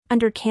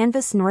Under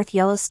Canvas, North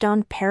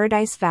Yellowstone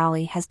Paradise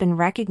Valley has been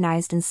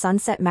recognized in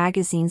Sunset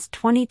Magazine's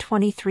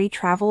 2023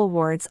 Travel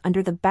Awards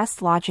under the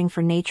Best Lodging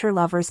for Nature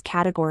Lovers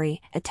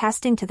category,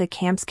 attesting to the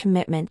camp's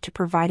commitment to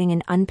providing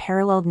an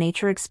unparalleled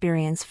nature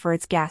experience for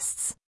its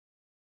guests.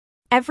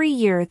 Every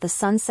year, the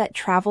Sunset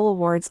Travel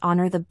Awards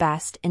honor the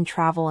best in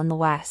travel in the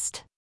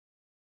West.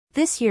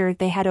 This year,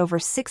 they had over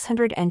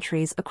 600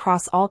 entries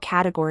across all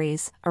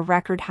categories, a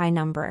record high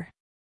number.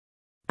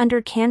 Under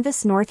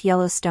Canvas, North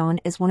Yellowstone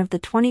is one of the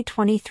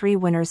 2023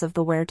 winners of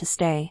the Where to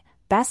Stay,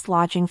 Best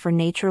Lodging for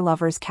Nature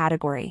Lovers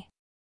category.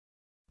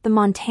 The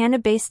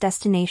Montana-based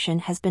destination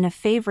has been a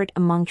favorite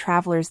among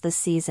travelers this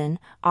season,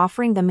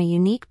 offering them a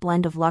unique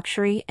blend of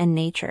luxury and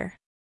nature.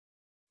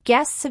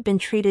 Guests have been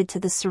treated to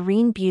the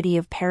serene beauty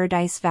of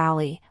Paradise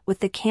Valley, with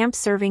the camp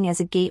serving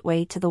as a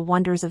gateway to the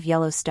wonders of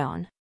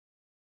Yellowstone.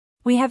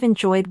 We have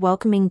enjoyed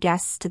welcoming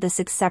guests to this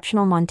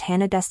exceptional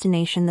Montana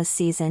destination this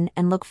season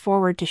and look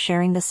forward to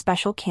sharing this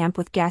special camp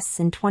with guests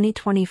in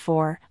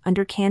 2024,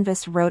 Under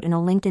Canvas wrote in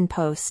a LinkedIn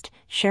post,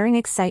 sharing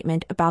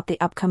excitement about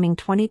the upcoming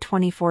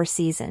 2024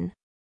 season.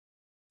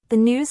 The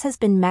news has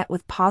been met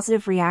with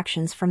positive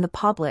reactions from the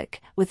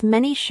public, with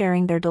many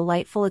sharing their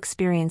delightful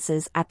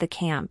experiences at the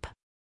camp.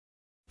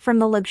 From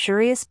the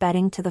luxurious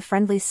bedding to the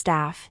friendly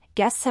staff,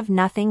 guests have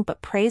nothing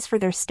but praise for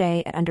their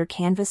stay at Under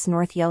Canvas,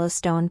 North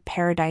Yellowstone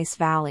Paradise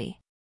Valley.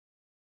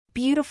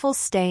 Beautiful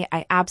stay,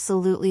 I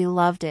absolutely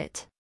loved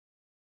it.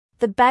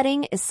 The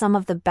bedding is some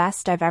of the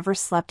best I've ever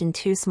slept in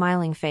too,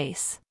 smiling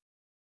face.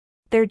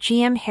 Their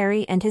GM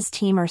Harry and his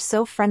team are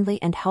so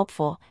friendly and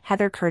helpful,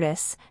 Heather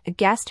Curtis, a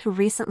guest who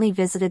recently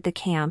visited the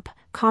camp,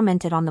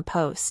 commented on the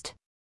post.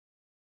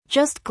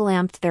 Just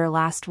glamped there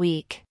last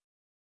week.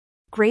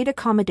 Great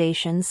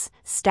accommodations,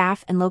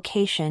 staff and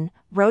location,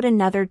 wrote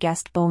another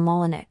guest, Bo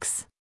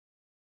Molinix.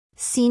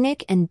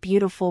 Scenic and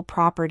beautiful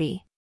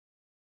property.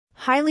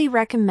 Highly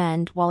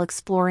recommend while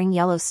exploring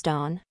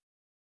Yellowstone.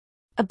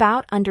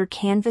 About Under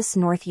Canvas,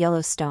 North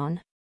Yellowstone.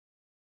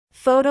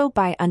 Photo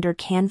by Under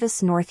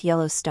Canvas, North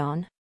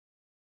Yellowstone.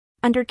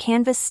 Under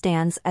Canvas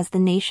stands as the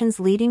nation's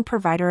leading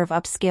provider of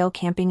upscale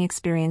camping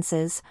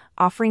experiences,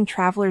 offering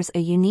travelers a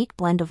unique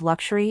blend of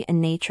luxury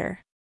and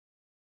nature.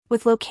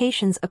 With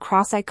locations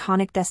across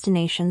iconic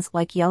destinations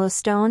like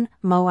Yellowstone,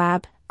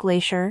 Moab,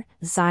 Glacier,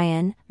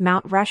 Zion,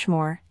 Mount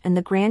Rushmore, and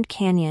the Grand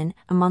Canyon,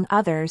 among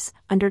others,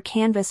 Under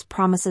Canvas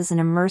promises an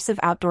immersive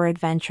outdoor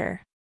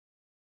adventure.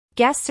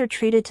 Guests are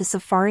treated to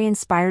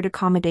safari-inspired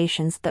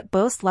accommodations that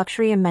boast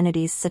luxury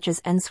amenities such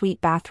as en-suite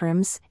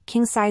bathrooms,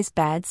 king-size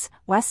beds,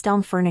 West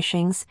Elm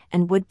furnishings,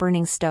 and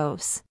wood-burning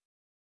stoves.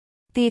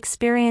 The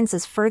experience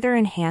is further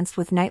enhanced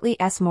with nightly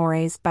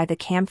s'mores by the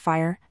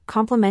campfire,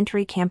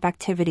 complimentary camp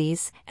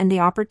activities, and the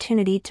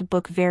opportunity to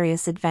book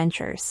various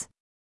adventures.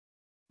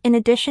 In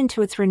addition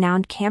to its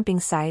renowned camping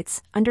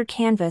sites, Under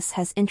Canvas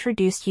has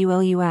introduced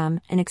ULUM,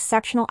 an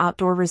exceptional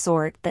outdoor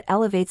resort that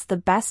elevates the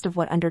best of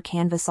what Under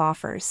Canvas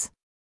offers.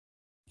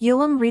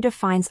 ULUM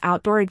redefines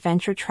outdoor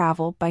adventure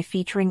travel by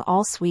featuring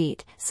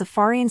all-suite,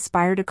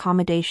 safari-inspired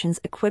accommodations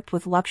equipped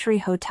with luxury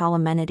hotel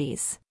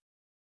amenities.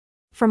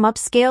 From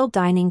upscale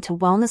dining to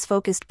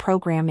wellness-focused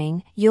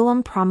programming,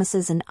 ULUM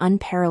promises an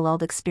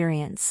unparalleled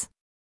experience.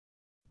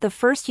 The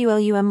first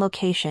ULUM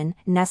location,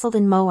 nestled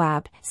in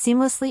Moab,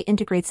 seamlessly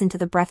integrates into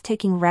the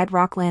breathtaking Red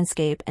Rock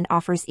landscape and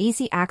offers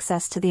easy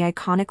access to the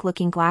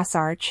iconic-looking Glass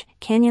Arch,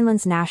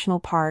 Canyonlands National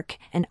Park,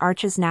 and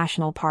Arches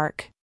National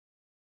Park.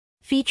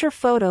 Feature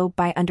photo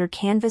by Under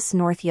Canvas,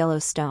 North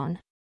Yellowstone.